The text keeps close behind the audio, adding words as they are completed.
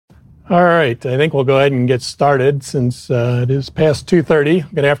All right, I think we'll go ahead and get started since it is past 2:30.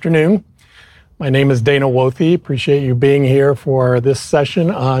 Good afternoon. My name is Dana Wothe. Appreciate you being here for this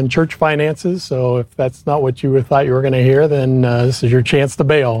session on church finances. So if that's not what you thought you were going to hear, then this is your chance to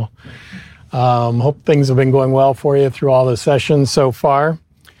bail. Hope things have been going well for you through all the sessions so far.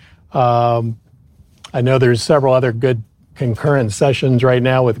 I know there's several other good concurrent sessions right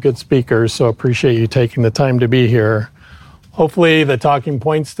now with good speakers, so appreciate you taking the time to be here. Hopefully the talking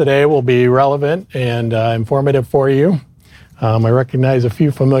points today will be relevant and informative for you. I recognize a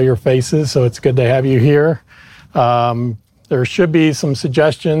few familiar faces, so it's good to have you here. There should be some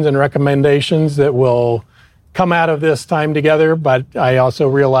suggestions and recommendations that will come out of this time together, but I also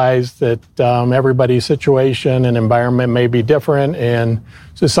realize that everybody's situation and environment may be different, and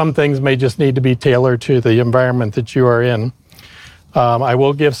so some things may just need to be tailored to the environment that you are in. I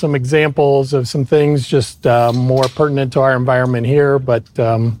will give some examples of some things just more pertinent to our environment here, but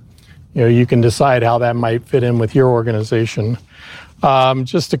you can decide how that might fit in with your organization.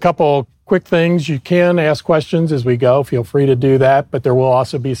 Just a couple quick things. You can ask questions as we go. Feel free to do that, but there will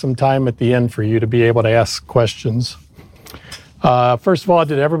also be some time at the end for you to be able to ask questions. First of all,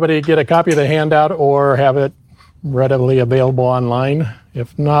 did everybody get a copy of the handout or have it readily available online?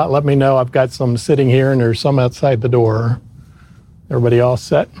 If not, let me know. I've got some sitting here and there's some outside the door. Everybody all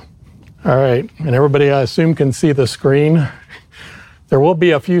set? All right, and everybody, I assume, can see the screen. There will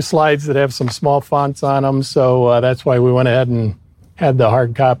be a few slides that have some small fonts on them, so that's why we went ahead and had the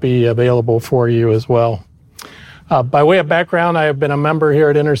hard copy available for you as well. By way of background, I have been a member here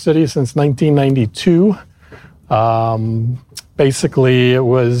at InterCity since 1992. Basically, it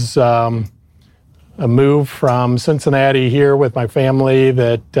was a move from Cincinnati here with my family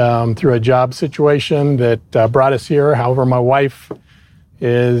that through a job situation that brought us here. However, my wife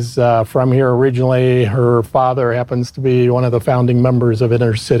is from here originally. Her father happens to be one of the founding members of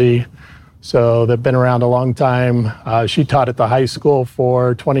InterCity, so they've been around a long time. She taught at the high school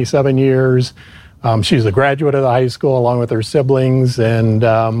for 27 years. She's a graduate of the high school along with her siblings, and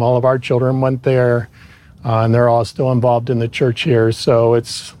all of our children went there, and they're all still involved in the church here. So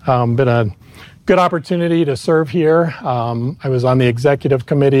it's been a good opportunity to serve here. I was on the executive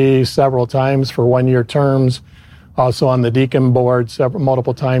committee several times for one-year terms, also on the deacon board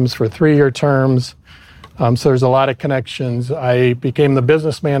multiple times for three-year terms. So there's a lot of connections. I became the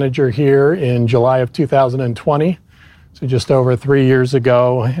business manager here in July of 2020, so just over 3 years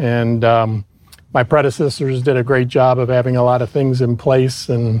ago. And my predecessors did a great job of having a lot of things in place.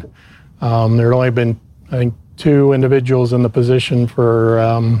 And there had only been, I think, 2 individuals in the position for,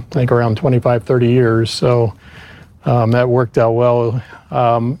 I think, around 25, 30 years. So that worked out well.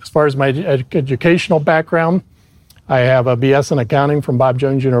 As far as my educational background, I have a BS in accounting from Bob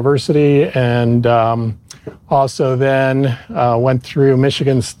Jones University, and also then went through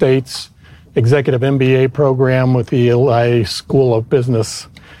Michigan State's executive MBA program with the Eli School of Business.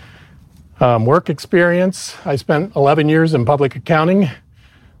 Work experience, I spent 11 years in public accounting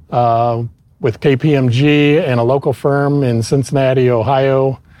with KPMG and a local firm in Cincinnati,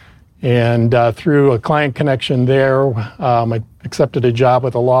 Ohio. And through a client connection there, I accepted a job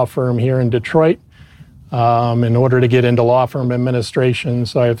with a law firm here in Detroit in order to get into law firm administration.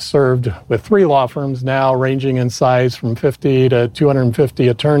 So I've served with 3 law firms now, ranging in size from 50 to 250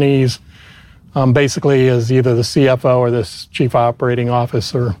 attorneys, basically as either the CFO or the chief operating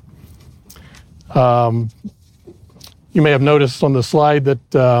officer. You may have noticed on the slide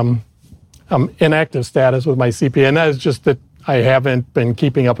that I'm inactive status with my CPA, and that is just that I haven't been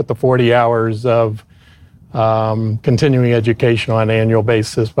keeping up with the 40 hours of continuing education on an annual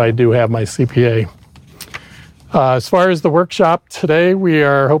basis, but I do have my CPA. As far as the workshop today, we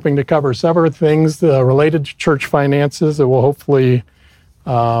are hoping to cover several things related to church finances that will hopefully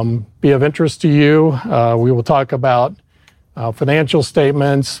be of interest to you. We will talk about financial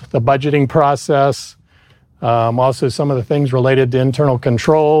statements, the budgeting process, also some of the things related to internal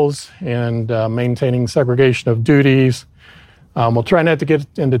controls and maintaining segregation of duties. We'll try not to get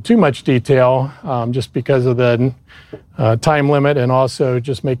into too much detail just because of the time limit, and also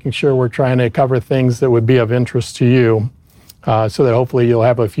just making sure we're trying to cover things that would be of interest to you so that hopefully you'll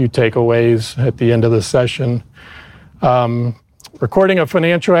have a few takeaways at the end of the session. Recording of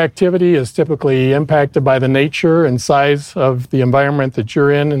financial activity is typically impacted by the nature and size of the environment that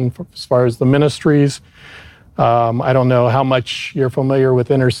you're in, and as far as the ministries. I don't know how much you're familiar with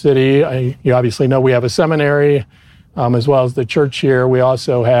InterCity. You obviously know we have a seminary, as well as the church here. We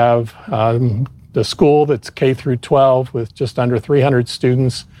also have the school that's K through 12 with just under 300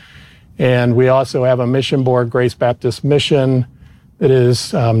 students. And we also have a mission board, Grace Baptist Mission, that is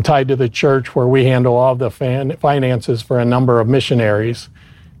tied to the church, where we handle all the finances for a number of missionaries.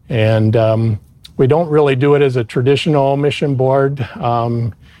 And we don't really do it as a traditional mission board,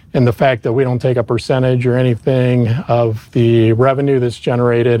 in the fact that we don't take a percentage or anything of the revenue that's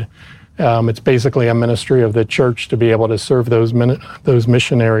generated. It's basically a ministry of the church to be able to serve those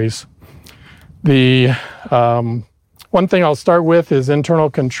missionaries. The one thing I'll start with is internal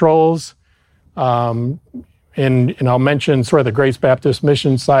controls. And I'll mention sort of the Grace Baptist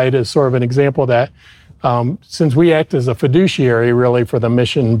Mission site as sort of an example of that. Since we act as a fiduciary really for the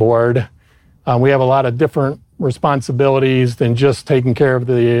mission board, we have a lot of different responsibilities than just taking care of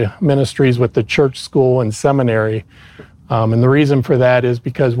the ministries with the church, school, and seminary. And the reason for that is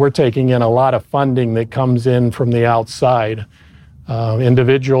because we're taking in a lot of funding that comes in from the outside.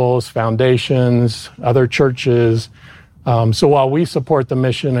 Individuals, foundations, other churches. So while we support the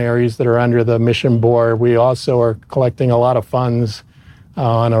missionaries that are under the mission board, we also are collecting a lot of funds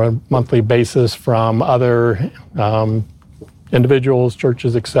on a monthly basis from other individuals,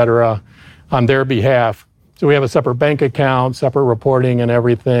 churches, etc., on their behalf. So we have a separate bank account, separate reporting and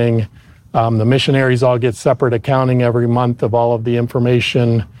everything. The missionaries all get separate accounting every month of all of the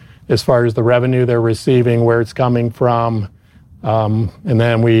information as far as the revenue they're receiving, where it's coming from. And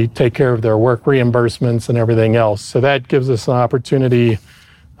then we take care of their work reimbursements and everything else. So that gives us an opportunity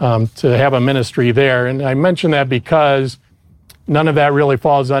to have a ministry there. And I mention that because none of that really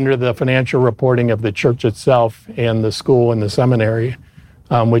falls under the financial reporting of the church itself and the school and the seminary,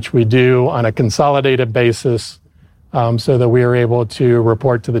 which we do on a consolidated basis, so that we are able to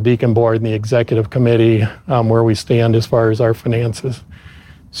report to the deacon board and the executive committee where we stand as far as our finances.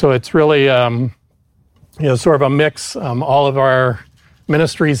 So it's really sort of a mix. All of our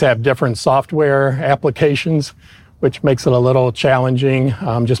ministries have different software applications, which makes it a little challenging,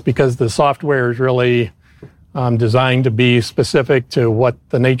 just because the software is really designed to be specific to what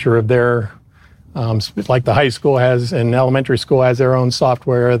the nature of their, like the high school has and elementary school has their own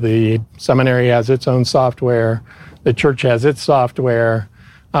software, the seminary has its own software, the church has its software,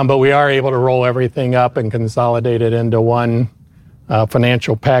 but we are able to roll everything up and consolidate it into one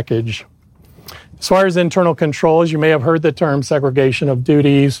financial package. As far as internal controls, you may have heard the term segregation of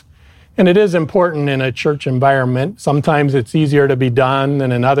duties, and it is important in a church environment. Sometimes it's easier to be done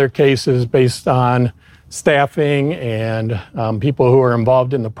than in other cases based on staffing and people who are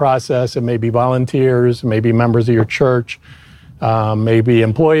involved in the process. It may be volunteers, maybe members of your church, maybe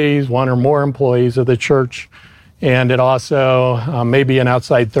employees, one or more employees of the church, and it also may be an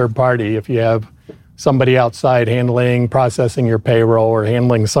outside third party if you have somebody outside handling, processing your payroll or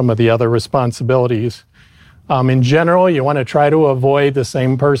handling some of the other responsibilities. In general, you want to try to avoid the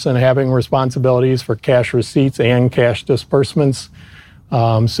same person having responsibilities for cash receipts and cash disbursements.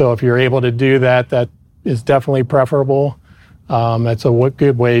 So if you're able to do that, that is definitely preferable. That's a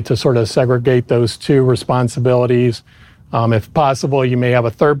good way to sort of segregate those two responsibilities. If possible, you may have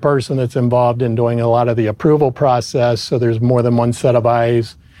a third person that's involved in doing a lot of the approval process, so there's more than one set of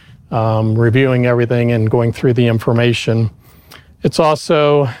eyes reviewing everything and going through the information. It's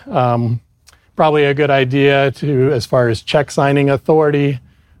also probably a good idea to, as far as check signing authority,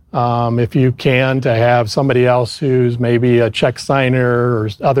 if you can, to have somebody else who's maybe a check signer or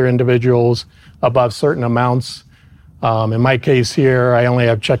other individuals above certain amounts. In my case here, I only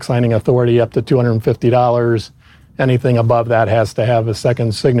have check signing authority up to $250. Anything above that has to have a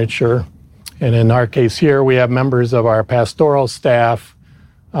second signature. And in our case here, we have members of our pastoral staff,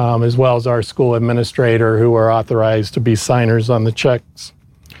 as well as our school administrator who are authorized to be signers on the checks.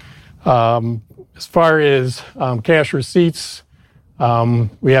 As far as cash receipts,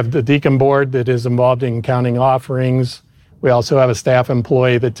 we have the deacon board that is involved in counting offerings. We also have a staff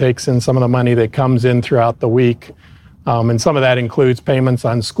employee that takes in some of the money that comes in throughout the week. And some of that includes payments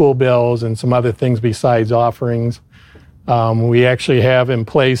on school bills and some other things besides offerings. We actually have in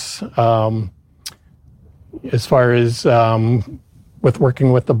place, as far as with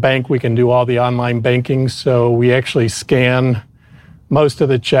working with the bank, we can do all the online banking. So we actually scan most of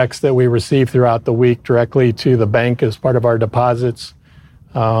the checks that we receive throughout the week directly to the bank as part of our deposits.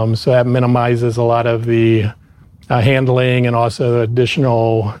 So that minimizes a lot of the handling and also the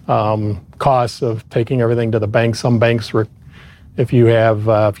additional costs of taking everything to the bank. Some banks, if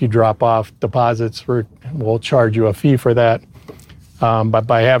you drop off deposits, will charge you a fee for that. But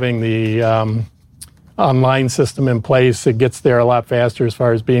by having the online system in place, it gets there a lot faster as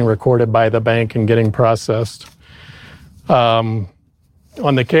far as being recorded by the bank and getting processed.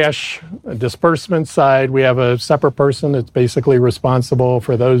 On the cash disbursement side, we have a separate person that's basically responsible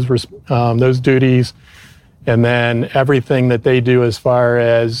for those duties. And then everything that they do as far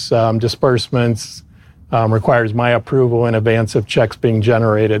as disbursements requires my approval in advance of checks being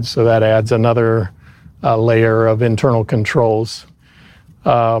generated. So that adds another layer of internal controls.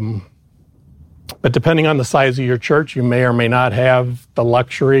 But depending on the size of your church, you may or may not have the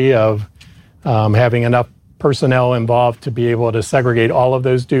luxury of having enough personnel involved to be able to segregate all of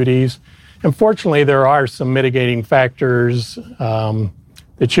those duties. And fortunately, there are some mitigating factors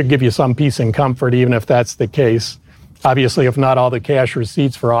that should give you some peace and comfort, even if that's the case. Obviously, if not all the cash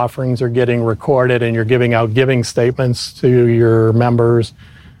receipts for offerings are getting recorded and you're giving out giving statements to your members,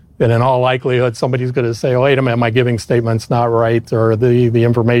 then in all likelihood, somebody's going to say, oh, wait a minute, my giving statement's not right, or the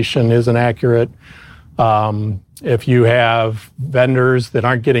information isn't accurate. If you have vendors that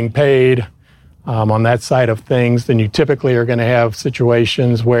aren't getting paid on that side of things, then you typically are going to have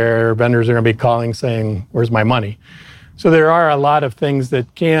situations where vendors are going to be calling saying, where's my money? So there are a lot of things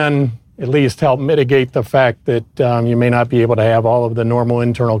that can at least help mitigate the fact that you may not be able to have all of the normal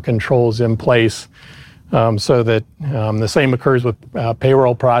internal controls in place, so that the same occurs with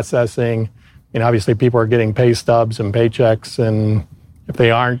payroll processing. Obviously people are getting pay stubs and paychecks, and if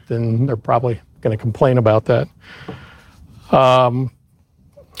they aren't, then they're probably going to complain about that.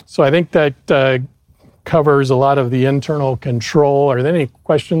 So I think that covers a lot of the internal control. Are there any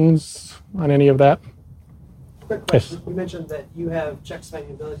questions on any of that? Quick question. Yes. You mentioned that you have check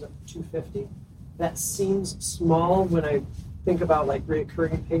signing abilities up to 250. That seems small when I think about like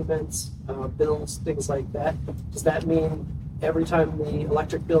recurring payments, bills, things like that. Does that mean every time the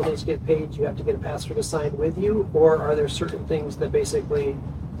electric bill needs to get paid, you have to get a password assigned with you? Or are there certain things that basically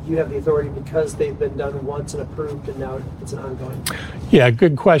you have the authority because they've been done once and approved and now it's an ongoing? Yeah,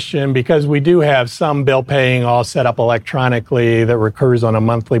 good question, because we do have some bill paying all set up electronically that recurs on a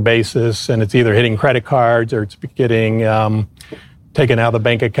monthly basis, and it's either hitting credit cards or it's getting taken out of the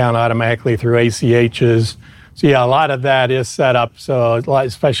bank account automatically through ACHs. So yeah, a lot of that is set up, so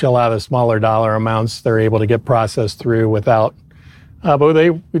especially a lot of the smaller dollar amounts, they're able to get processed through without, but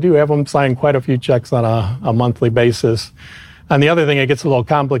we do have them sign quite a few checks on a monthly basis. And the other thing that gets a little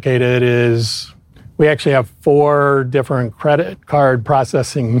complicated is we actually have 4 different credit card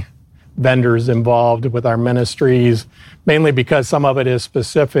processing vendors involved with our ministries, mainly because some of it is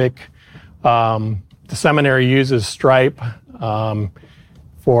specific. The seminary uses Stripe.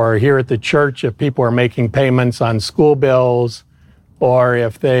 For here at the church, if people are making payments on school bills, or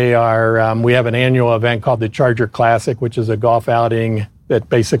if they are, we have an annual event called the Charger Classic, which is a golf outing that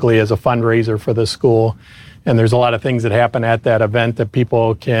basically is a fundraiser for the school. And there's a lot of things that happen at that event that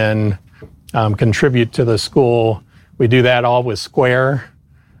people can contribute to the school. We do that all with Square.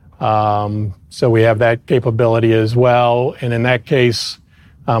 So we have that capability as well. And in that case,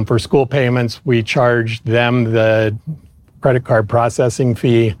 for school payments, we charge them the credit card processing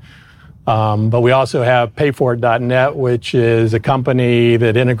fee. But we also have payforit.net, which is a company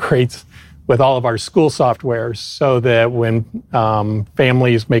that integrates with all of our school softwares, so that when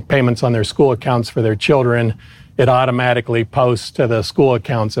families make payments on their school accounts for their children, it automatically posts to the school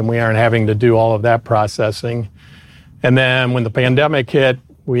accounts, and we aren't having to do all of that processing. And then when the pandemic hit,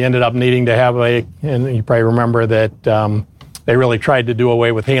 we ended up needing to have and you probably remember that they really tried to do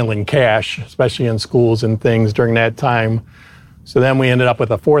away with handling cash, especially in schools and things during that time. So then we ended up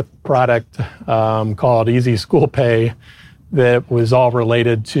with a 4th product called Easy School Pay, that was all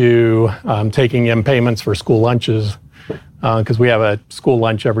related to taking in payments for school lunches, because we have a school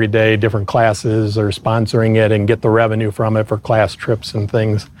lunch every day. Different classes are sponsoring it and get the revenue from it for class trips and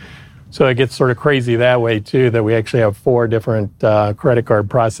things. So it gets sort of crazy that way too, that we actually have 4 different credit card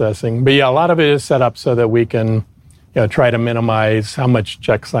processing. But yeah, a lot of it is set up so that we can try to minimize how much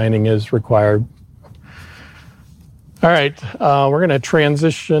check signing is required. All right, we're going to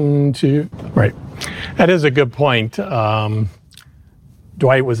transition to, right. That is a good point.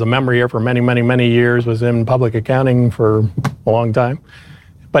 Dwight was a member here for many, many, many years, was in public accounting for a long time.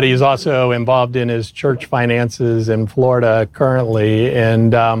 But he's also involved in his church finances in Florida currently.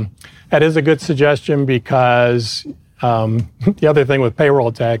 And that is a good suggestion, because the other thing with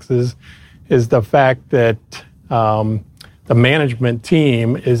payroll taxes is the fact that the management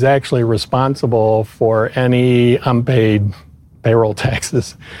team is actually responsible for any unpaid payroll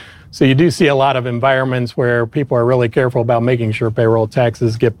taxes. So you do see a lot of environments where people are really careful about making sure payroll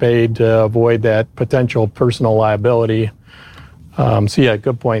taxes get paid to avoid that potential personal liability. So yeah,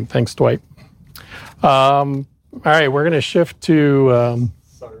 good point. Thanks, Dwight. All right, we're going to shift to...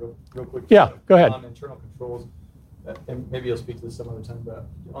 Sorry, real quick. Yeah, go ahead. On internal controls, and maybe I'll speak to this some other time, but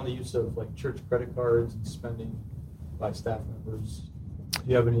on the use of like church credit cards and spending by staff members, do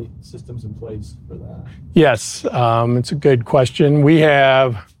you have any systems in place for that? Yes, it's a good question. We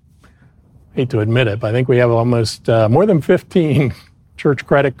have, I hate to admit it, but I think we have almost more than 15 church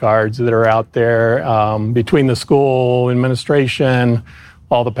credit cards that are out there between the school administration,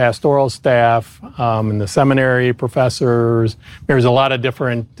 all the pastoral staff and the seminary professors. There's a lot of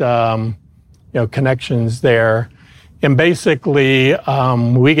different connections there. And basically,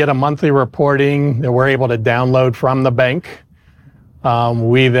 we get a monthly reporting that we're able to download from the bank.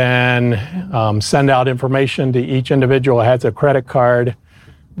 We then send out information to each individual who has a credit card.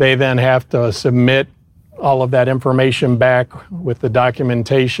 They then have to submit all of that information back with the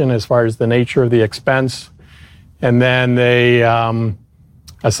documentation as far as the nature of the expense. And then they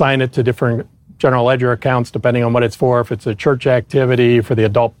assign it to different general ledger accounts depending on what it's for. If it's a church activity, for the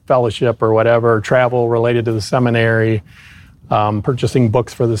adult fellowship or whatever, travel related to the seminary, purchasing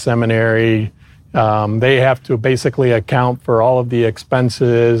books for the seminary. They have to basically account for all of the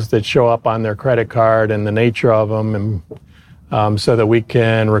expenses that show up on their credit card and the nature of them, and so that we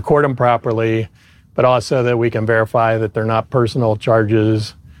can record them properly, but also that we can verify that they're not personal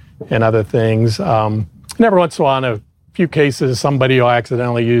charges and other things. And every once in a while, in a few cases, somebody will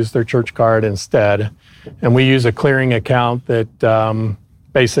accidentally use their church card instead. And we use a clearing account that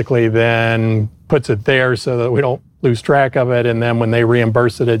basically then puts it there so that we don't lose track of it. And then when they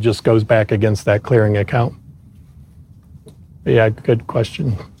reimburse it, it just goes back against that clearing account. Yeah, good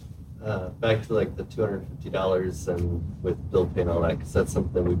question. Back to like the $250 and with bill pay and all that, because that's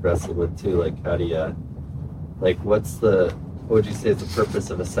something we've wrestled with too. Like, how do you, like, what would you say is the purpose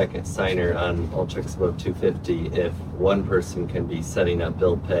of a second signer on all checks above $250 if one person can be setting up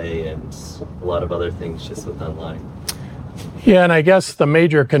bill pay and a lot of other things just with online? Yeah, and I guess the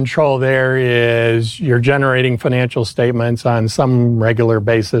major control there is you're generating financial statements on some regular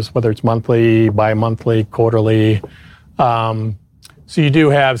basis, whether it's monthly, bi-monthly, quarterly. So you do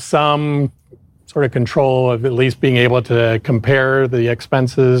have some sort of control of at least being able to compare the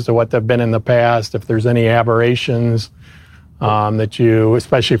expenses to what they've been in the past, if there's any aberrations that you,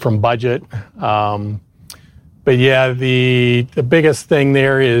 especially from budget. But yeah, the biggest thing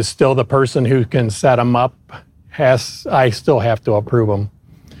there is still the person who can set them up I still have to approve them.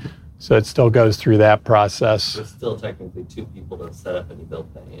 So it still goes through that process. There's still technically two people to set up any bill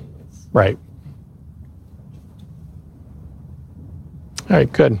pay anyways. Right. All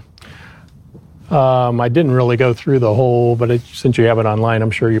right, good. I didn't really go through the whole, but since you have it online,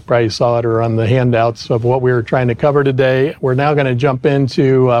 I'm sure you probably saw it or on the handouts of what we were trying to cover today. We're now going to jump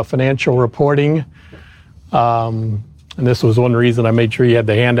into financial reporting. And this was one reason I made sure you had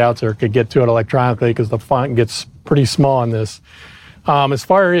the handouts or could get to it electronically, because the font gets pretty small on this. As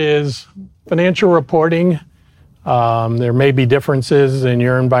far as financial reporting, there may be differences in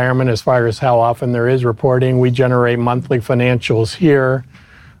your environment as far as how often there is reporting. We generate monthly financials here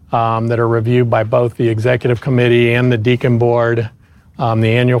that are reviewed by both the executive committee and the deacon board. The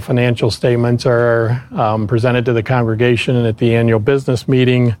annual financial statements are presented to the congregation at the annual business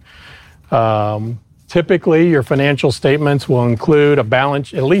meeting. Typically, your financial statements will include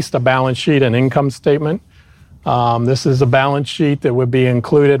at least a balance sheet and income statement. This is a balance sheet that would be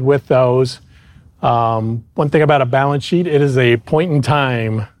included with those. One thing about a balance sheet, it is a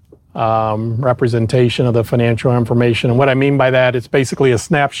point-in-time representation of the financial information. And what I mean by that, it's basically a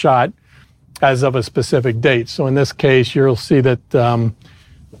snapshot as of a specific date. So in this case, you'll see that the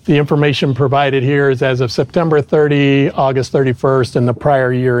information provided here is as of September 30, August 31st, and the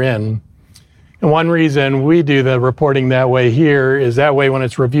prior year in. And one reason we do the reporting that way here is that way when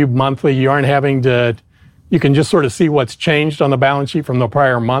it's reviewed monthly, you aren't having to, you can just sort of see what's changed on the balance sheet from the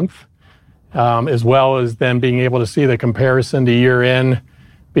prior month, as well as then being able to see the comparison to year end,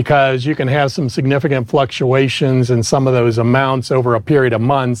 because you can have some significant fluctuations in some of those amounts over a period of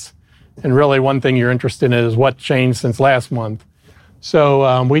months. And really one thing you're interested in is what changed since last month.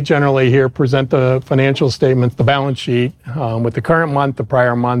 So we generally here present the financial statements, the balance sheet, with the current month, the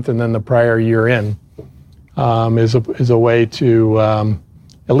prior month, and then the prior year in, is a way to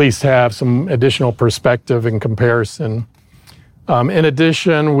at least have some additional perspective and comparison. In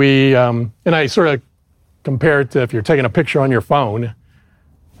addition, and I sort of compare it to if you're taking a picture on your phone,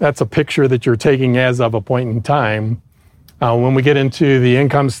 that's a picture that you're taking as of a point in time. When we get into the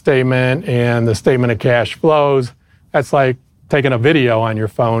income statement and the statement of cash flows, that's like taking a video on your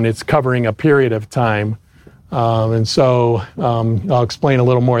phone. It's covering a period of time. And so I'll explain a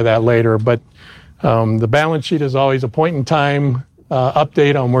little more of that later. But the balance sheet is always a point in time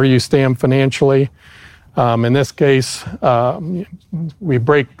update on where you stand financially. In this case, we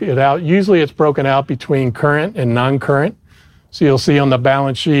break it out. Usually it's broken out between current and non-current. So you'll see on the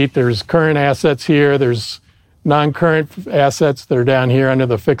balance sheet, there's current assets here. There's non-current assets that are down here under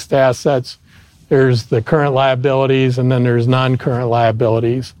the fixed assets. There's the current liabilities, and then there's non-current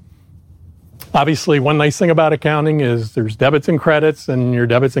liabilities. Obviously, one nice thing about accounting is there's debits and credits, and your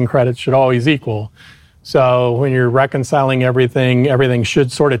debits and credits should always equal. So when you're reconciling everything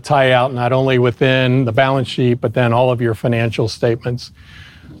should sort of tie out not only within the balance sheet, but then all of your financial statements.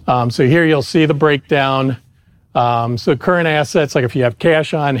 So here you'll see the breakdown. So current assets, like if you have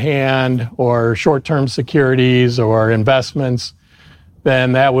cash on hand or short-term securities or investments,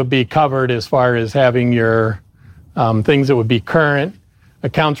 then that would be covered as far as having your things that would be current.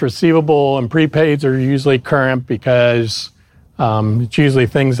 Accounts receivable and prepaids are usually current because it's usually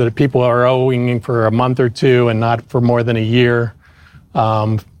things that people are owing for a month or two and not for more than a year.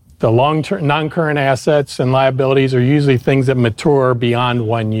 The long-term non-current assets and liabilities are usually things that mature beyond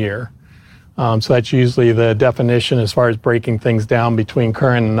 1 year. So that's usually the definition as far as breaking things down between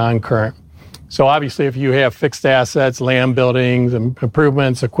current and non-current. So obviously if you have fixed assets, land, buildings,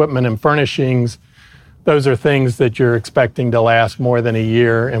 improvements, equipment, and furnishings, those are things that you're expecting to last more than a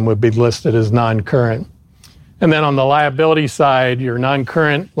year and would be listed as non-current. And then on the liability side, your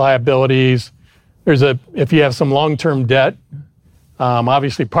non-current liabilities, if you have some long-term debt,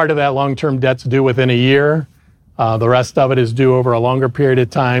 obviously part of that long-term debt's due within a year. The rest of it is due over a longer period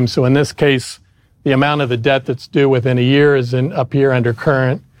of time. So in this case, the amount of the debt that's due within a year is up here under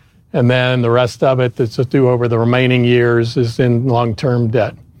current, and then the rest of it that's due over the remaining years is in long-term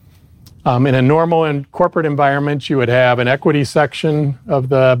debt. In a normal and corporate environment, you would have an equity section of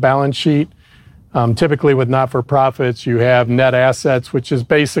the balance sheet. Typically with not-for-profits, you have net assets, which is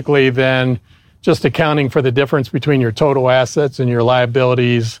basically then just accounting for the difference between your total assets and your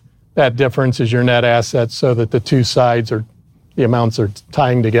liabilities. That difference is your net assets so that the two sides the amounts are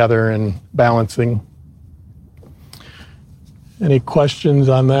tying together and balancing. Any questions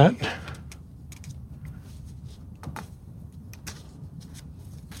on that?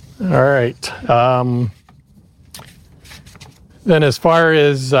 All right. Then as far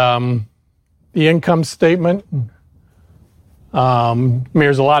as the income statement,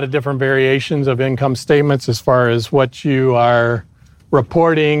 there's a lot of different variations of income statements as far as what you are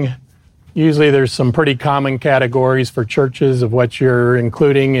reporting. Usually there's some pretty common categories for churches of what you're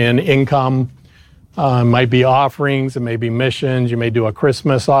including in income. It might be offerings, it may be missions, you may do a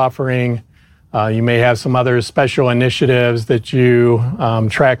Christmas offering. You may have some other special initiatives that you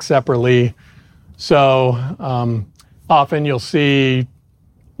track separately. So often you'll see,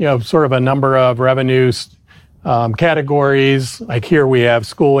 sort of a number of revenues categories. Like here we have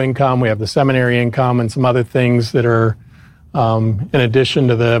school income, we have the seminary income, and some other things that are in addition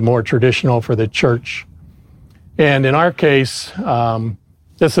to the more traditional for the church. And in our case,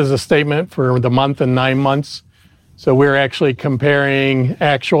 this is a statement for the month and 9 months. So we're actually comparing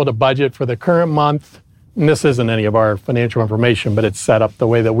actual to budget for the current month. And this isn't any of our financial information, but it's set up the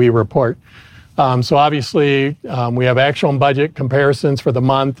way that we report. So obviously, we have actual and budget comparisons for the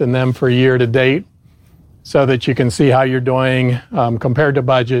month and then for year to date so that you can see how you're doing compared to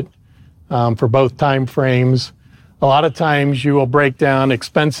budget for both time frames. A lot of times you will break down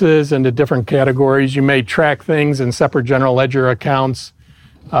expenses into different categories. You may track things in separate general ledger accounts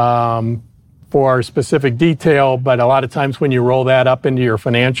for specific detail, but a lot of times when you roll that up into your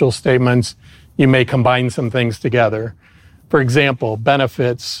financial statements, you may combine some things together. For example,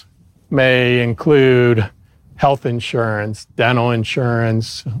 benefits may include health insurance, dental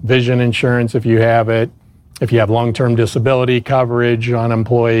insurance, vision insurance if you have it, if you have long-term disability coverage on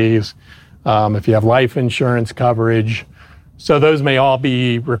employees, if you have life insurance coverage. So those may all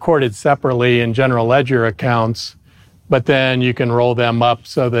be recorded separately in general ledger accounts, but then you can roll them up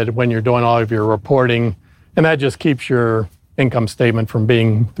so that when you're doing all of your reporting, and that just keeps your income statement from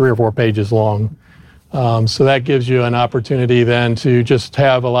being 3 or 4 pages long. So that gives you an opportunity then to just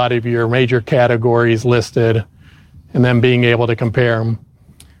have a lot of your major categories listed and then being able to compare them.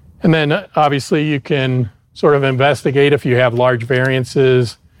 And then obviously you can sort of investigate if you have large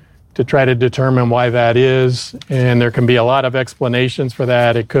variances to try to determine why that is. And there can be a lot of explanations for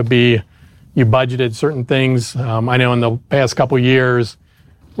that. It could be you budgeted certain things. I know in the past couple of years,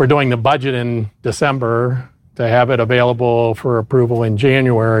 we're doing the budget in December to have it available for approval in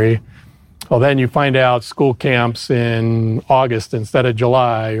January. Well, then you find out school camps in August instead of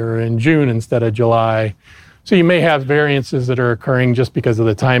July or in June instead of July. So you may have variances that are occurring just because of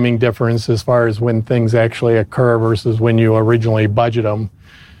the timing difference as far as when things actually occur versus when you originally budget them.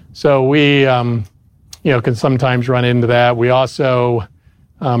 So we, can sometimes run into that. We also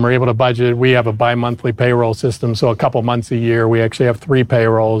are able to budget. We have a bi-monthly payroll system, so a couple months a year we actually have 3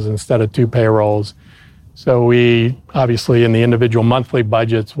 payrolls instead of 2 payrolls. So we obviously in the individual monthly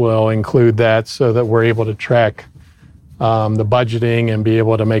budgets will include that so that we're able to track the budgeting and be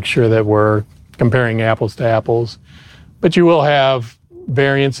able to make sure that we're comparing apples to apples. But you will have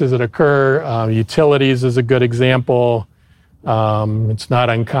variances that occur. Utilities is a good example. It's not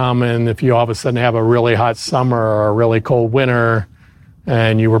uncommon if you all of a sudden have a really hot summer or a really cold winter,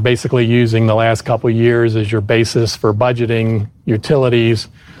 and you were basically using the last couple of years as your basis for budgeting utilities,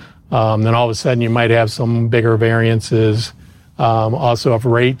 then all of a sudden you might have some bigger variances. Also, if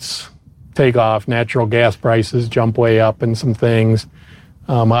rates take off, natural gas prices jump way up and some things.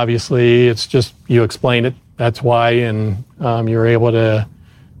 Obviously, it's just, you explain it, that's why, and you're able to,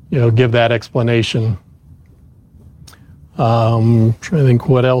 give that explanation. Trying to think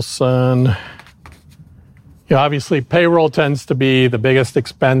what else on. Obviously, payroll tends to be the biggest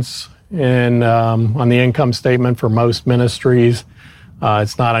expense on the income statement for most ministries.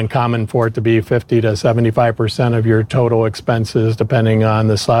 It's not uncommon for it to be 50 to 75% of your total expenses, depending on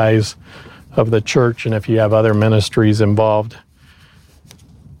the size of the church and if you have other ministries involved.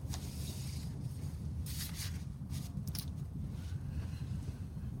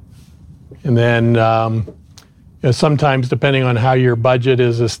 And then sometimes, depending on how your budget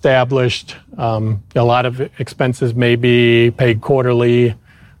is established, a lot of expenses may be paid quarterly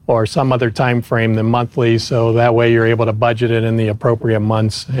or some other time frame than monthly, so that way you're able to budget it in the appropriate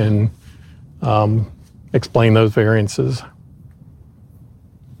months and explain those variances.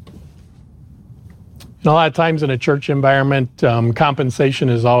 And a lot of times in a church environment, compensation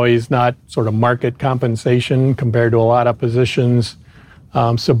is always not sort of market compensation compared to a lot of positions.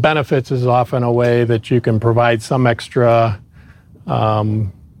 So benefits is often a way that you can provide some extra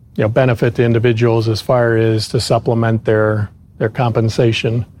benefit to individuals as far as to supplement their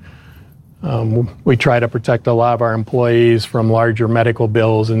compensation. We try to protect a lot of our employees from larger medical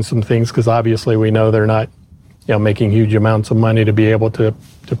bills and some things because obviously we know they're not making huge amounts of money to be able to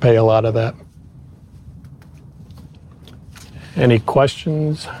pay a lot of that. Any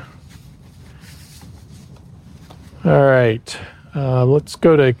questions? All right. Let's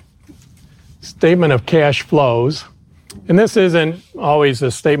go to statement of cash flows. And this isn't always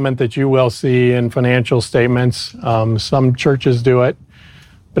a statement that you will see in financial statements. Some churches do it.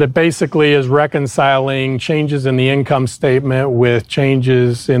 But it basically is reconciling changes in the income statement with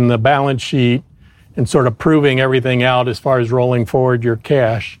changes in the balance sheet and sort of proving everything out as far as rolling forward your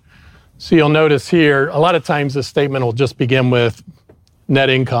cash. So you'll notice here, a lot of times the statement will just begin with net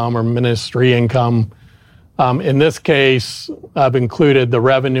income or ministry income. In this case, I've included the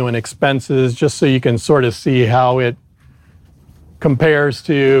revenue and expenses just so you can sort of see how it compares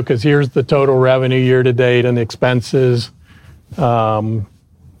to, because here's the total revenue year to date and expenses.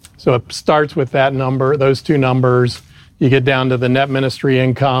 So it starts with that number, those two numbers. You get down to the net ministry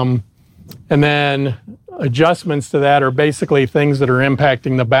income. And then adjustments to that are basically things that are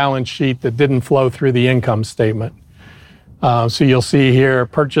impacting the balance sheet that didn't flow through the income statement. So you'll see here,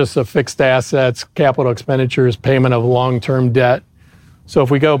 purchase of fixed assets, capital expenditures, payment of long-term debt. So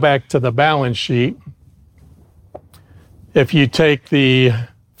if we go back to the balance sheet, if you take the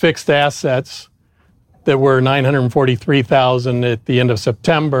fixed assets that were $943,000 at the end of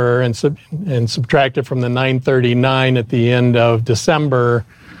September and subtract it from the $939 at the end of December,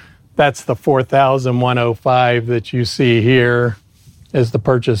 that's the $4,105 that you see here as the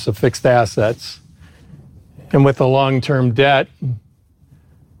purchase of fixed assets. And with the long-term debt,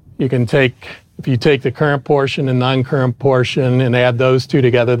 you can if you take the current portion and non-current portion and add those two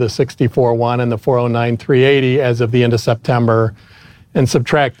together, the $64,100 and the $409,380 as of the end of September, and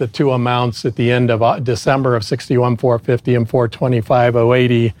subtract the two amounts at the end of December of $61,450 and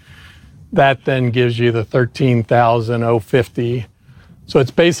 $425,080, that then gives you the $13,050. So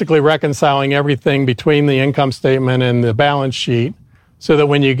it's basically reconciling everything between the income statement and the balance sheet so that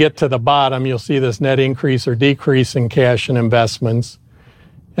when you get to the bottom, you'll see this net increase or decrease in cash and investments.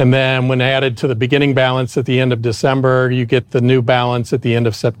 And then when added to the beginning balance at the end of December, you get the new balance at the end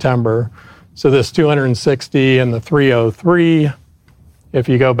of September. So this 260 and the 303, if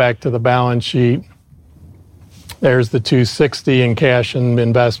you go back to the balance sheet, there's the 260 in cash and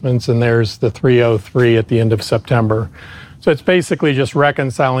investments, and there's the 303 at the end of September. So it's basically just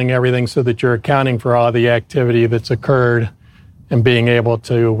reconciling everything so that you're accounting for all the activity that's occurred and being able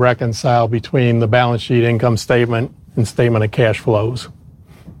to reconcile between the balance sheet, income statement, and statement of cash flows.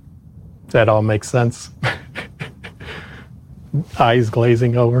 Does that all make sense? Eyes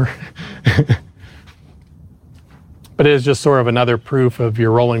glazing over. But it is just sort of another proof of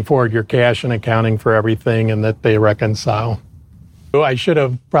you're rolling forward your cash and accounting for everything and that they reconcile. I should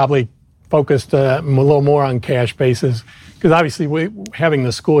have probably focused a little more on cash basis because obviously having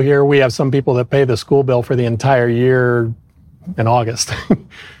the school here, we have some people that pay the school bill for the entire year in August.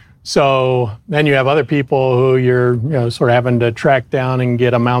 So then you have other people who you're sort of having to track down and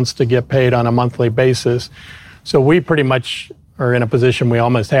get amounts to get paid on a monthly basis. So we pretty much are in a position we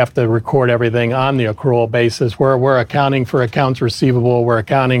almost have to record everything on the accrual basis, where we're accounting for accounts receivable, we're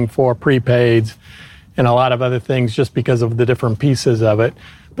accounting for prepaids, and a lot of other things just because of the different pieces of it.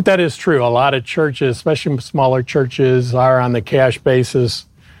 But that is true. A lot of churches, especially smaller churches, are on the cash basis.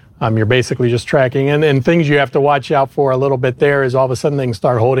 You're basically just tracking. And things you have to watch out for a little bit there is all of a sudden things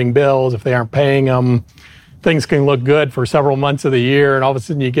start holding bills. If they aren't paying them, things can look good for several months of the year, and all of a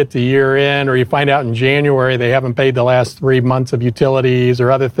sudden you get to year end, or you find out in January they haven't paid the last 3 months of utilities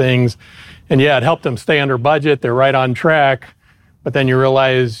or other things. And yeah, it helped them stay under budget. They're right on track. But then you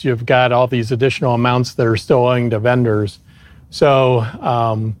realize you've got all these additional amounts that are still owing to vendors. So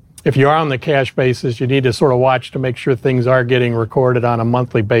if you are on the cash basis, you need to sort of watch to make sure things are getting recorded on a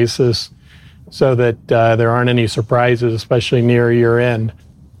monthly basis so that there aren't any surprises, especially near year end.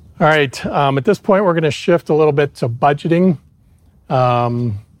 All right, at this point, we're going to shift a little bit to budgeting.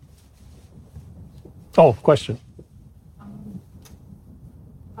 Question.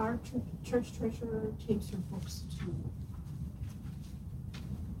 Our church treasurer takes her books to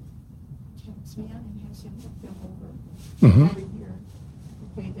taxman and has him look them over every year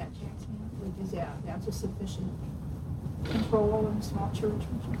to pay that taxman. Is that's a sufficient control in a small church,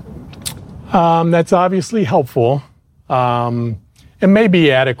 would you think? That's obviously helpful. It may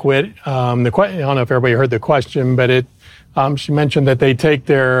be adequate. I don't know if everybody heard the question, but she mentioned that they take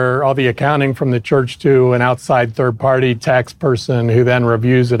all the accounting from the church to an outside third-party tax person who then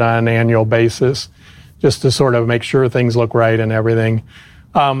reviews it on an annual basis, just to sort of make sure things look right and everything.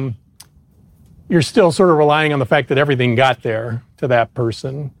 You're still sort of relying on the fact that everything got there to that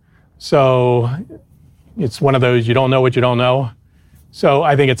person. So it's one of those, you don't know what you don't know. So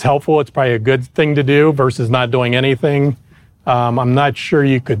I think it's helpful. It's probably a good thing to do versus not doing anything. I'm not sure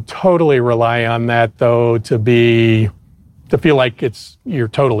you could totally rely on that, though, to feel like you're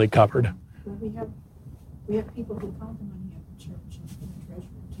totally covered. Well, we have people who count the money at the church, and the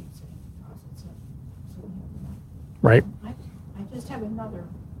treasurer takes it and deposits it. So we have Right. I just have another.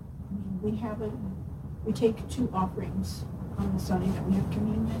 We take 2 offerings on the Sunday that we have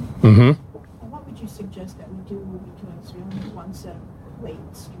communion. Mm-hmm. And what would you suggest that we do? Because we only have 1 set of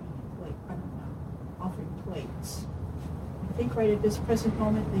plates, offering plates. I think right at this present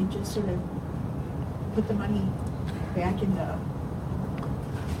moment, they just sort of put the money back in the...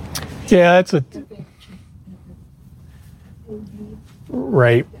 Yeah, that's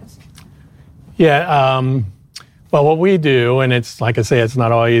right. Yeah, well, what we do, and it's like I say, it's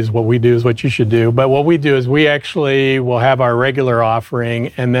not always what we do is what you should do, but what we do is we actually will have our regular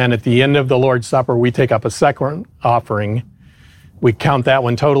offering, and then at the end of the Lord's Supper, we take up a second offering. We count that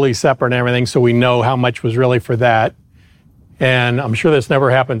one totally separate and everything, so we know how much was really for that. And I'm sure this never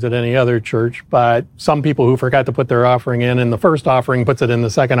happens at any other church, but some people who forgot to put their offering in the first offering puts it in the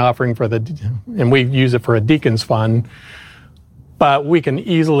second offering and we use it for a deacon's fund. But we can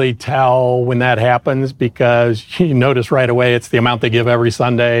easily tell when that happens because you notice right away it's the amount they give every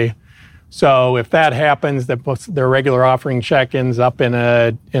Sunday. So if that happens, that their regular offering check ends up in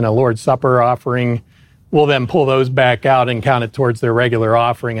a Lord's Supper offering, we'll then pull those back out and count it towards their regular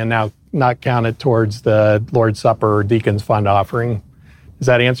offering and now not count it towards the Lord's Supper or Deacon's Fund offering. Does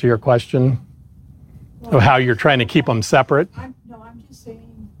that answer your question of how you're trying to keep them separate? I'm just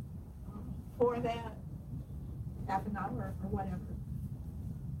saying for that half an hour or whatever,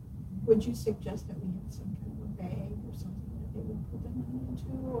 would you suggest that we have some kind of a bag or something that they would put the money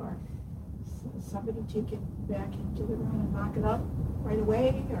into, or somebody take it back into the room and lock it up right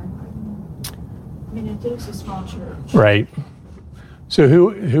away? Or I mean, it is a small church. Right. So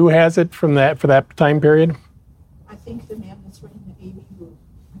who has it for that time period? I think the man that's running the AV group.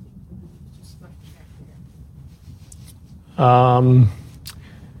 I think the man is just left back there.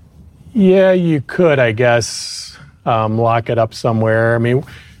 Yeah, you could, I guess, lock it up somewhere. I mean,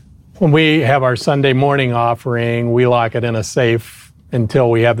 when we have our Sunday morning offering, we lock it in a safe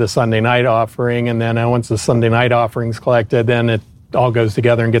until we have the Sunday night offering, and then once the Sunday night offering's collected, then it all goes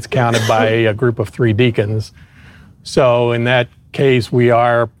together and gets counted by a group of 3 deacons. So in that case, we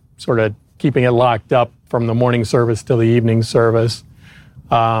are sort of keeping it locked up from the morning service till the evening service.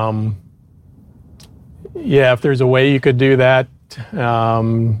 Yeah, if there's a way you could do that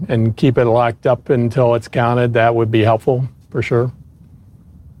and keep it locked up until it's counted, that would be helpful for sure.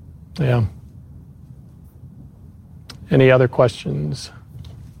 Yeah. Any other questions?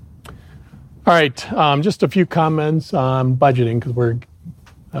 All right, just a few comments on budgeting because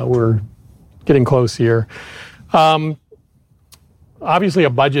we're getting close here. Obviously, a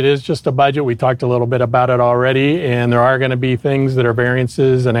budget is just a budget. We talked a little bit about it already, and there are going to be things that are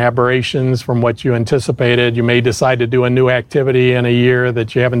variances and aberrations from what you anticipated. You may decide to do a new activity in a year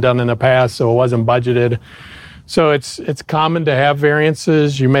that you haven't done in the past, so it wasn't budgeted. So it's common to have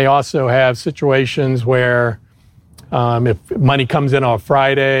variances. You may also have situations where if money comes in on a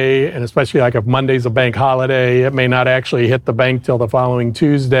Friday, and especially like if Monday's a bank holiday, it may not actually hit the bank till the following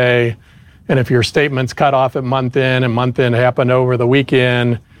Tuesday. And if your statement's cut off at month end and month end happened over the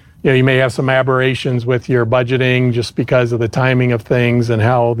weekend, you may have some aberrations with your budgeting just because of the timing of things and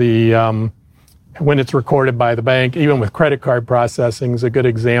how when it's recorded by the bank. Even with credit card processing is a good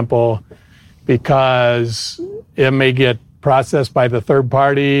example, because it may get processed by the third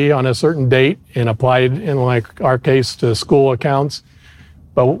party on a certain date and applied, in like our case, to school accounts.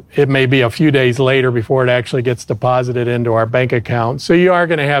 But it may be a few days later before it actually gets deposited into our bank account. So you are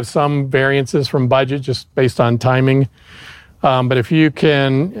going to have some variances from budget just based on timing. But if you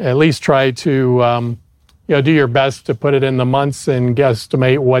can at least try to do your best to put it in the months and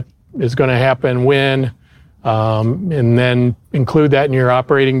guesstimate what is going to happen when, and then include that in your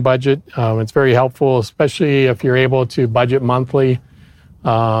operating budget. It's very helpful, especially if you're able to budget monthly.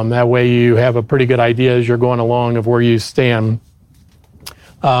 That way you have a pretty good idea as you're going along of where you stand.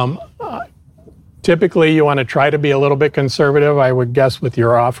 Typically, you want to try to be a little bit conservative, I would guess, with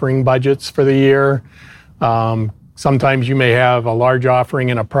your offering budgets for the year. Sometimes you may have a large offering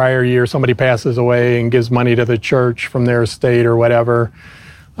in a prior year. Somebody passes away and gives money to the church from their estate or whatever.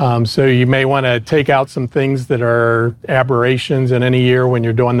 So you may want to take out some things that are aberrations in any year when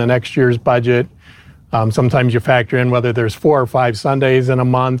you're doing the next year's budget. Sometimes you factor in whether there's 4 or 5 Sundays in a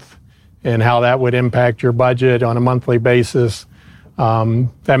month and how that would impact your budget on a monthly basis.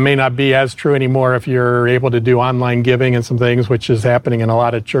 That may not be as true anymore if you're able to do online giving and some things, which is happening in a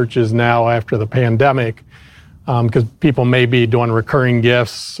lot of churches now after the pandemic, because people may be doing recurring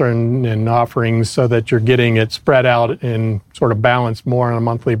gifts and offerings so that you're getting it spread out and sort of balanced more on a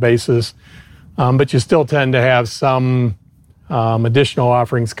monthly basis. But you still tend to have some additional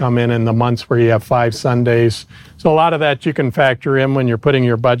offerings come in the months where you have 5 Sundays. So a lot of that you can factor in when you're putting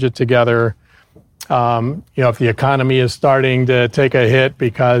your budget together. If the economy is starting to take a hit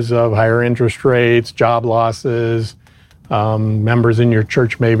because of higher interest rates, job losses, members in your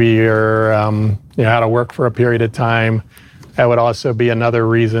church maybe are out of work for a period of time, that would also be another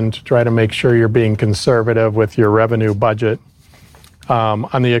reason to try to make sure you're being conservative with your revenue budget.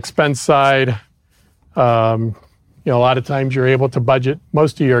 On the expense side, a lot of times you're able to budget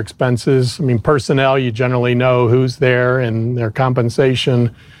most of your expenses. I mean, personnel, you generally know who's there and their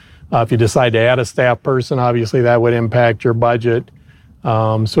compensation. If you decide to add a staff person, obviously that would impact your budget.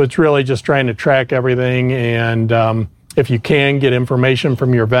 So it's really just trying to track everything, and if you can, get information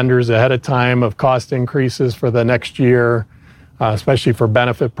from your vendors ahead of time of cost increases for the next year, especially for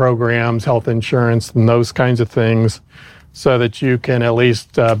benefit programs, health insurance, and those kinds of things, so that you can at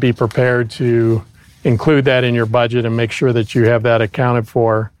least be prepared to include that in your budget and make sure that you have that accounted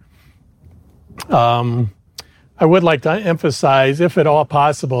for. I would like to emphasize, if at all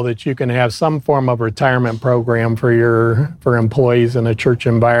possible, that you can have some form of retirement program for employees in a church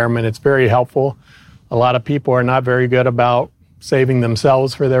environment. It's very helpful. A lot of people are not very good about saving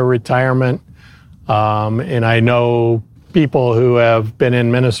themselves for their retirement. And I know people who have been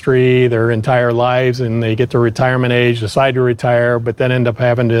in ministry their entire lives and they get to retirement age, decide to retire, but then end up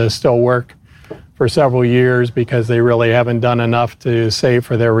having to still work for several years because they really haven't done enough to save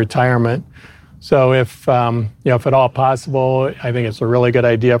for their retirement. So if at all possible, I think it's a really good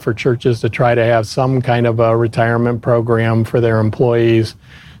idea for churches to try to have some kind of a retirement program for their employees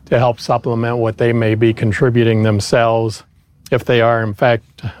to help supplement what they may be contributing themselves, if they are in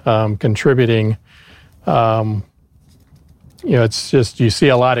fact contributing. It's just, you see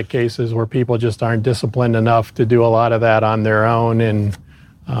a lot of cases where people just aren't disciplined enough to do a lot of that on their own, and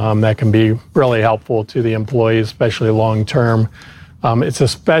that can be really helpful to the employees, especially long term. It's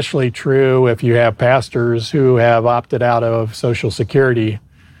especially true if you have pastors who have opted out of Social Security,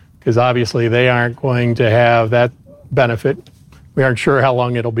 because obviously they aren't going to have that benefit. We aren't sure how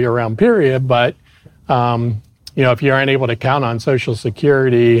long it'll be around, period, but if you aren't able to count on Social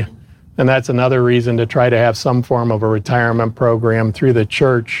Security, then that's another reason to try to have some form of a retirement program through the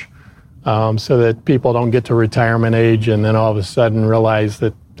church, so that people don't get to retirement age and then all of a sudden realize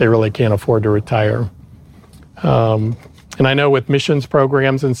that they really can't afford to retire. And I know with missions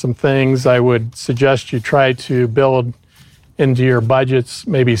programs and some things, I would suggest you try to build into your budgets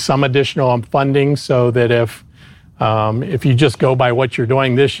maybe some additional funding, so that if you just go by what you're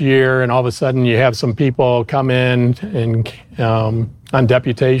doing this year and all of a sudden you have some people come in and on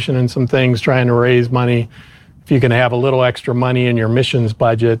deputation and some things trying to raise money, if you can have a little extra money in your missions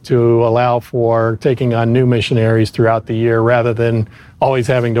budget to allow for taking on new missionaries throughout the year rather than always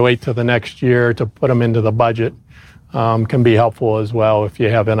having to wait till the next year to put them into the budget, can be helpful as well if you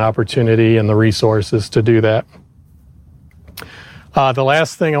have an opportunity and the resources to do that. The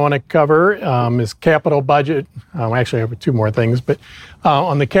last thing I want to cover is capital budget. Actually, I have two more things, but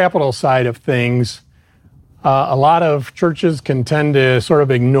on the capital side of things, a lot of churches can tend to sort of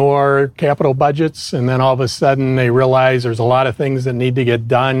ignore capital budgets, and then all of a sudden they realize there's a lot of things that need to get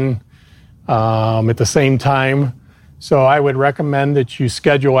done at the same time. So I would recommend that you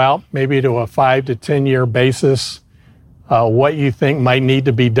schedule out maybe to a 5 to 10 year basis what you think might need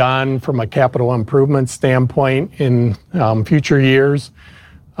to be done from a capital improvement standpoint in future years.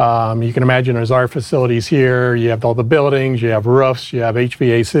 You can imagine there's our facilities here. You have all the buildings, you have roofs, you have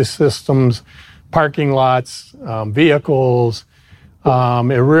HVAC systems, parking lots, vehicles. It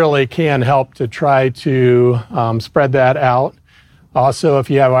really can help to try to spread that out. Also, if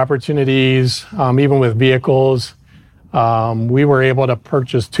you have opportunities, even with vehicles, we were able to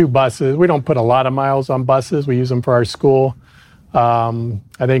purchase 2 buses. We don't put a lot of miles on buses. We use them for our school.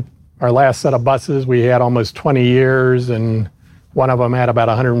 I think our last set of buses, we had almost 20 years, and one of them had about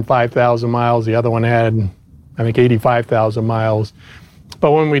 105,000 miles. The other one had, I think, 85,000 miles.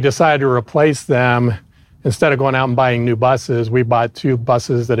 But when we decided to replace them, instead of going out and buying new buses, we bought 2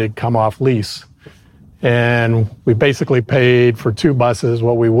 buses that had come off lease. And we basically paid for 2 buses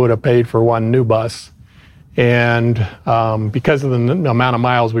what we would have paid for 1 new bus. And because of the amount of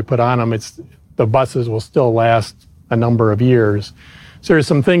miles we put on them, the buses will still last a number of years. So there's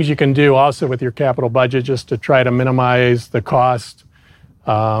some things you can do also with your capital budget just to try to minimize the cost.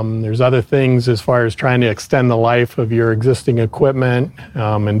 There's other things as far as trying to extend the life of your existing equipment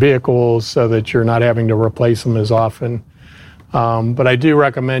and vehicles so that you're not having to replace them as often. But I do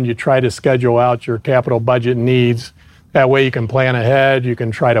recommend you try to schedule out your capital budget needs. That way you can plan ahead, you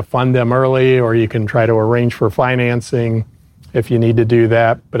can try to fund them early, or you can try to arrange for financing if you need to do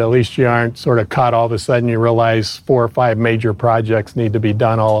that. But at least you aren't sort of caught all of a sudden you realize 4 or 5 major projects need to be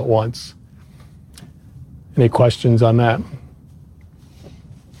done all at once. Any questions on that?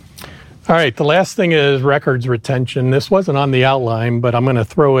 All right, the last thing is records retention. This wasn't on the outline, but I'm going to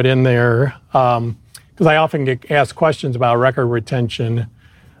throw it in there because I often get asked questions about record retention.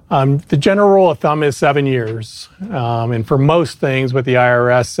 The general rule of thumb is 7 years. And for most things with the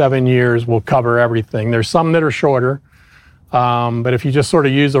IRS, 7 years will cover everything. There's some that are shorter, but if you just sort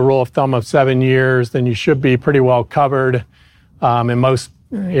of use a rule of thumb of 7 years, then you should be pretty well covered. In most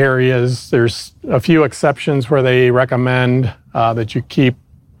areas, there's a few exceptions where they recommend that you keep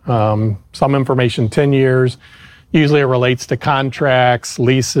some information 10 years. Usually it relates to contracts,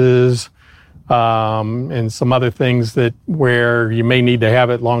 leases, and some other things that where you may need to have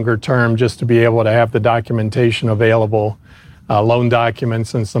it longer term just to be able to have the documentation available. Loan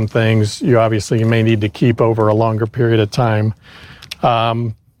documents and some things you may need to keep over a longer period of time.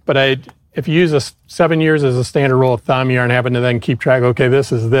 But if you use 7 years as a standard rule of thumb, you aren't having to then keep track, okay,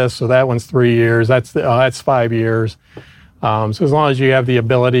 this is this, so that one's 3 years, that's 5 years. So as long as you have the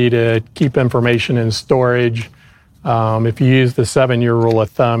ability to keep information in storage, if you use the 7 year rule of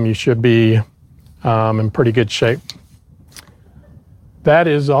thumb, you should be in pretty good shape. That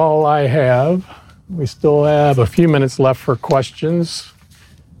is all I have. We still have a few minutes left for questions.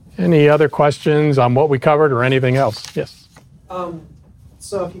 Any other questions on what we covered or anything else? Yes.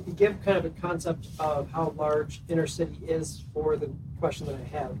 So if you could give kind of a concept of how large Intercity is for the question that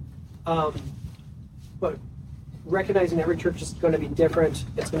I have. But recognizing every church is going to be different,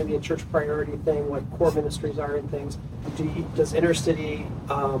 it's going to be a church priority thing, what core ministries are and things. Does Intercity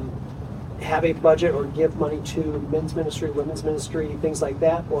have a budget or give money to men's ministry, women's ministry, things like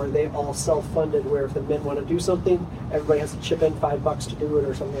that, or are they all self-funded where if the men want to do something, everybody has to chip in $5 to do it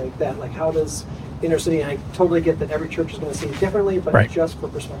or something like that? Like how does Intercity, and I totally get that every church is going to see it differently, but right. Just for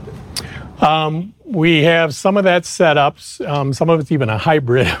perspective. We have some of that set up, some of it's even a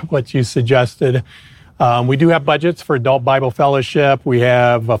hybrid, what you suggested. We do have budgets for Adult Bible Fellowship. We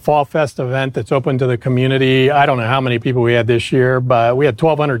have a Fall Fest event that's open to the community. I don't know how many people we had this year, but we had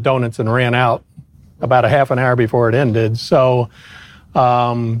 1,200 donuts and ran out about a half an hour before it ended. So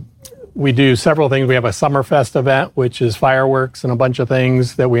we do several things. We have a Summer Fest event, which is fireworks and a bunch of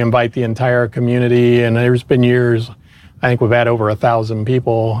things that we invite the entire community. And there's been years, I think we've had over 1,000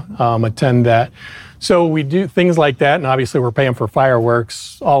 people attend that. So we do things like that, and obviously we're paying for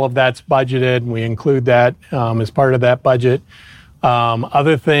fireworks. All of that's budgeted. We include that as part of that budget.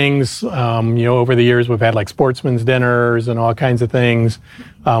 Other things, over the years we've had like sportsmen's dinners and all kinds of things.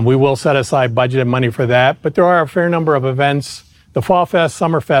 We will set aside budgeted money for that, but there are a fair number of events. The Fall Fest,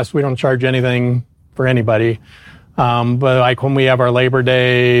 Summer Fest, we don't charge anything for anybody. But like when we have our Labor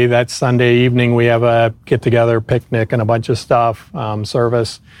Day, that Sunday evening, we have a get-together, picnic, and a bunch of stuff,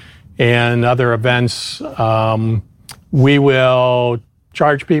 service. And other events, we will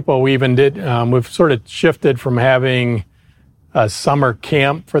charge people. We even did, we've sort of shifted from having a summer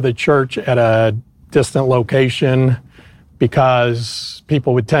camp for the church at a distant location because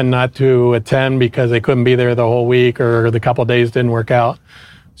people would tend not to attend because they couldn't be there the whole week or the couple of days didn't work out.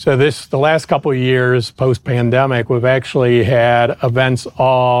 So the last couple of years post-pandemic, we've actually had events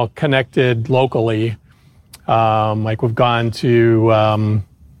all connected locally. Like we've gone to,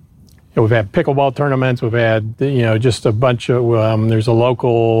 we've had pickleball tournaments. We've had, just a bunch of, there's a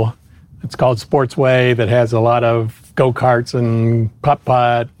local, it's called Sportsway, that has a lot of go-karts and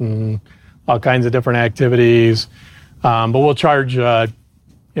putt-putt and all kinds of different activities. But we'll charge, like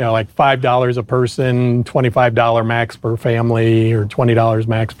 $5 a person, $25 max per family, or $20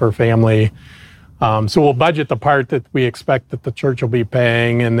 max per family. So we'll budget the part that we expect that the church will be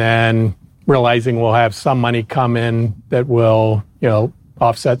paying, and then realizing we'll have some money come in that will,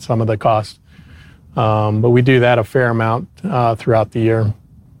 offset some of the cost. But we do that a fair amount throughout the year.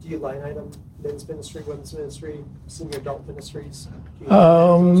 Do you line item men's ministry, women's ministry, senior adult ministries?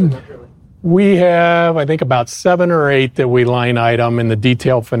 Not really? We have, I think, about 7 or 8 that we line item in the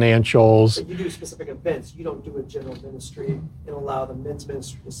detailed financials. But you do specific events. You don't do a general ministry and allow the men's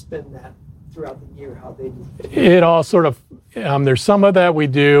ministry to spend that throughout the year, how they do it. It all sort of, there's some of that we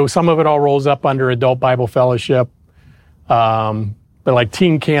do. Some of it all rolls up under Adult Bible Fellowship. But like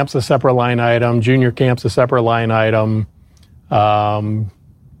teen camp's a separate line item. Junior camp's a separate line item.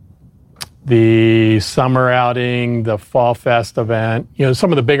 The summer outing, the Fall Fest event,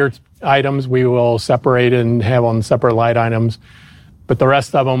 some of the bigger items we will separate and have on separate line items. But the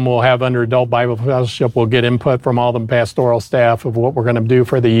rest of them we'll have under Adult Bible Fellowship. We'll get input from all the pastoral staff of what we're going to do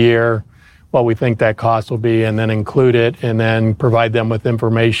for the year, what we think that cost will be, and then include it and then provide them with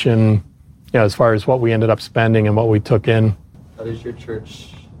information, as far as what we ended up spending and what we took in. How does your church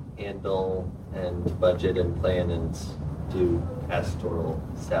handle and budget and plan and do pastoral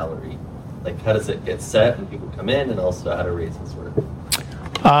salary? Like, how does it get set when people come in, and also how do raises work?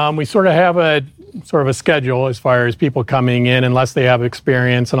 We sort of have a schedule as far as people coming in, unless they have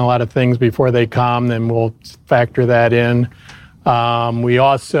experience in a lot of things before they come, then we'll factor that in. We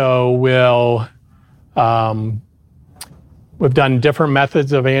also will, we've done different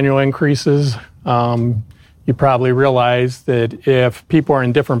methods of annual increases. You probably realize that if people are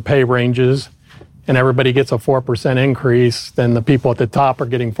in different pay ranges and everybody gets a 4% increase, then the people at the top are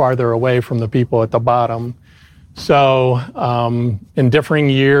getting farther away from the people at the bottom. So in differing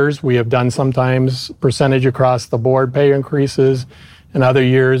years, we have done sometimes percentage across the board pay increases. In other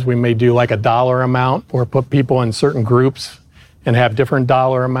years, we may do like a dollar amount or put people in certain groups and have different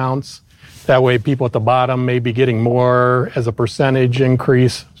dollar amounts. That way people at the bottom may be getting more as a percentage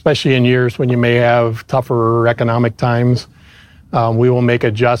increase, especially in years when you may have tougher economic times. We will make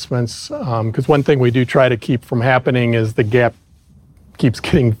adjustments because one thing we do try to keep from happening is the gap keeps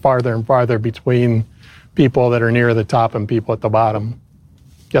getting farther and farther between people that are near the top and people at the bottom.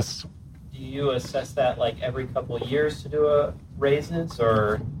 Yes? Do you assess that like every couple of years to do a raises,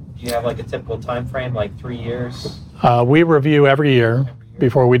 or do you have like a typical time frame, like 3 years? We review every year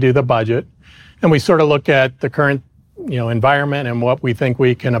before we do the budget, and we sort of look at the current environment and what we think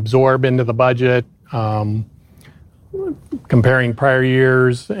we can absorb into the budget, comparing prior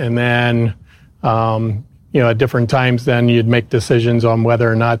years, and then at different times then you'd make decisions on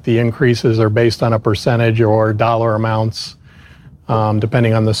whether or not the increases are based on a percentage or dollar amounts,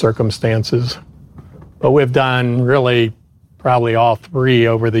 depending on the circumstances. But we've done really probably all 3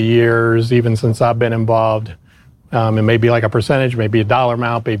 over the years, even since I've been involved. It may be like a percentage, maybe a dollar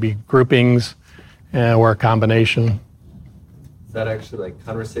amount, maybe groupings, or a combination. Is that actually like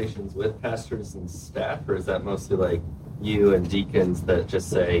conversations with pastors and staff, or is that mostly like you and deacons that just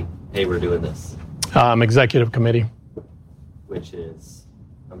say, hey, we're doing this? Executive committee. Which is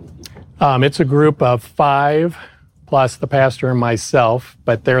how many people? It's a group of 5 plus the pastor and myself,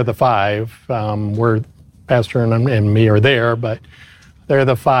 but they're the 5. We're pastor and me are there, but they're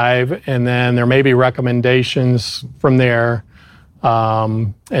the 5. And then there may be recommendations from there.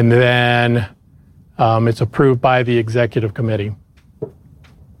 And then it's approved by the executive committee.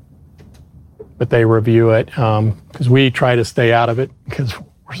 But they review it because we try to stay out of it because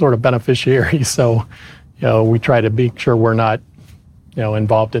we're sort of beneficiaries. So, we try to be sure we're not,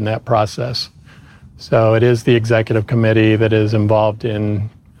 involved in that process. So it is the executive committee that is involved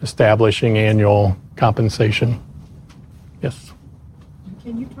in establishing annual compensation. Yes.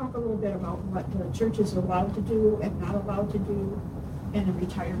 Can you talk a little bit about what the church is allowed to do and not allowed to do in a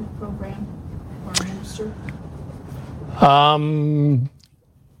retirement program for a minister?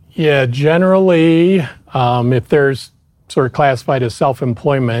 Yeah, generally, if there's sort of classified as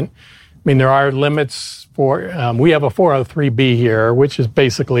self-employment, mean, there are limits for, we have a 403B here, which is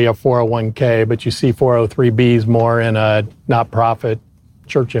basically a 401k, but you see 403Bs more in a not-profit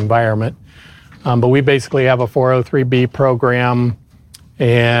church environment. But we basically have a 403B program,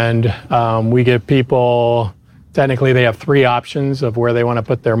 and we give people, technically they have 3 options of where they want to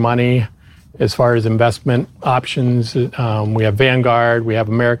put their money as far as investment options. We have Vanguard, we have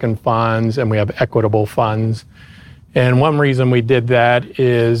American funds, and we have equitable funds. And one reason we did that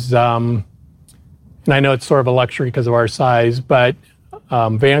is, and I know it's sort of a luxury because of our size, but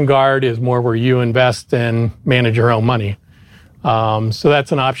Vanguard is more where you invest and manage your own money. So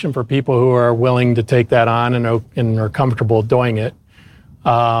that's an option for people who are willing to take that on and are comfortable doing it.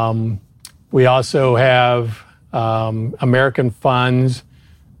 We also have American funds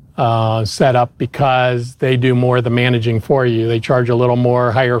set up because they do more of the managing for you. They charge a little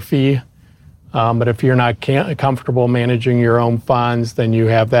more higher fee. But if you're not comfortable managing your own funds, then you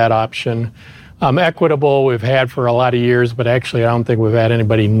have that option. Equitable we've had for a lot of years, but actually I don't think we've had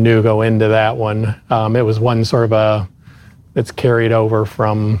anybody new go into that one. It was one sort of that's carried over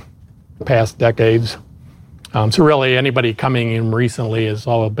from past decades. So really anybody coming in recently has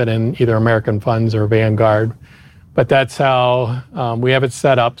all been in either American funds or Vanguard. But that's how we have it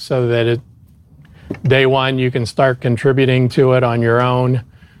set up so that day one you can start contributing to it on your own.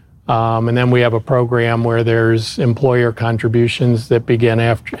 And then we have a program where there's employer contributions that begin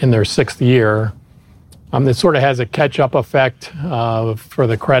in their 6th year. That sort of has a catch-up effect for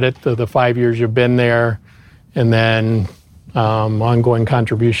the credit of the 5 years you've been there, and then ongoing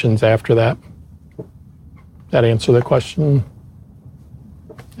contributions after that. That answer the question?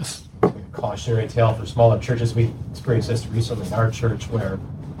 Yes. Cautionary tale for smaller churches. We experienced this recently in our church where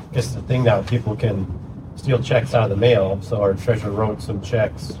it's the thing now, people can steal checks out of the mail. So our treasurer wrote some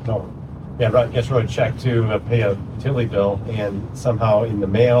checks. Wrote a check to pay a utility bill, and somehow in the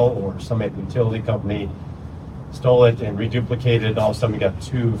mail or somebody at the utility company stole it and reduplicated. All of a sudden we got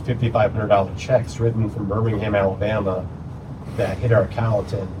 2 $5,500 checks written from Birmingham, Alabama that hit our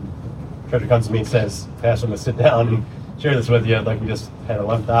account. And the treasurer comes to me and says, Pastor, I'm going to sit down and share this with you. Like, we just had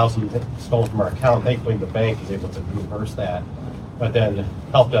 $11,000 stolen from our account. Thankfully the bank is able to reverse that, but then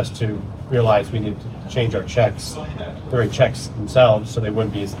helped us to realize we needed to change our checks, the checks themselves, so they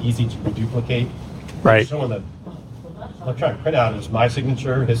wouldn't be as easy to reduplicate. Right. Showing the electronic printout, it was my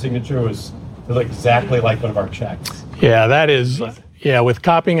signature. His signature was exactly like one of our checks. Yeah, that is. Yeah, with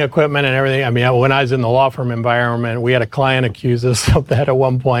copying equipment and everything. I mean, when I was in the law firm environment, we had a client accuse us of that at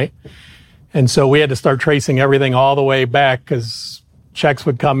one point, and so we had to start tracing everything all the way back because checks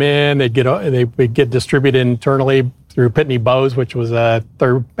would come in, they'd get distributed internally through Pitney Bowes, which was a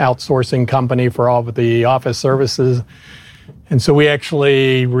third outsourcing company for all of the office services. And so we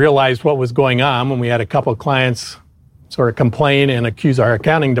actually realized what was going on when we had a couple of clients sort of complain and accuse our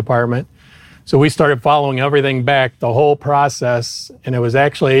accounting department. So we started following everything back, the whole process, and it was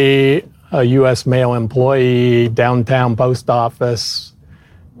actually a U.S. mail employee, downtown post office,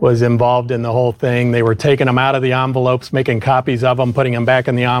 was involved in the whole thing. They were taking them out of the envelopes, making copies of them, putting them back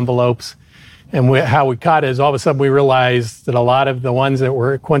in the envelopes. And how we caught it is all of a sudden we realized that a lot of the ones that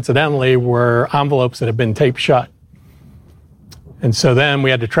were coincidentally were envelopes that had been taped shut. And so then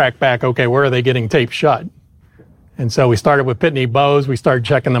we had to track back, okay, where are they getting taped shut? And so we started with Pitney Bowes. We started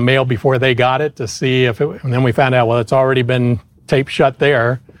checking the mail before they got it to see if it, and then we found out, well, it's already been taped shut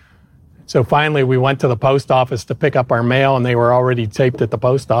there. So finally we went to the post office to pick up our mail, and they were already taped at the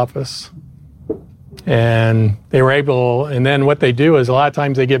post office. And they were able, and then what they do is a lot of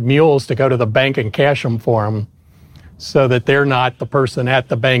times they get mules to go to the bank and cash them for them so that they're not the person at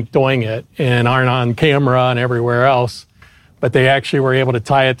the bank doing it and aren't on camera and everywhere else. But they actually were able to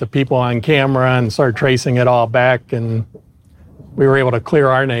tie it to people on camera and start tracing it all back. And we were able to clear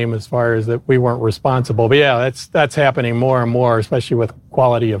our name as far as that we weren't responsible. But yeah, that's happening more and more, especially with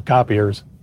quality of copiers.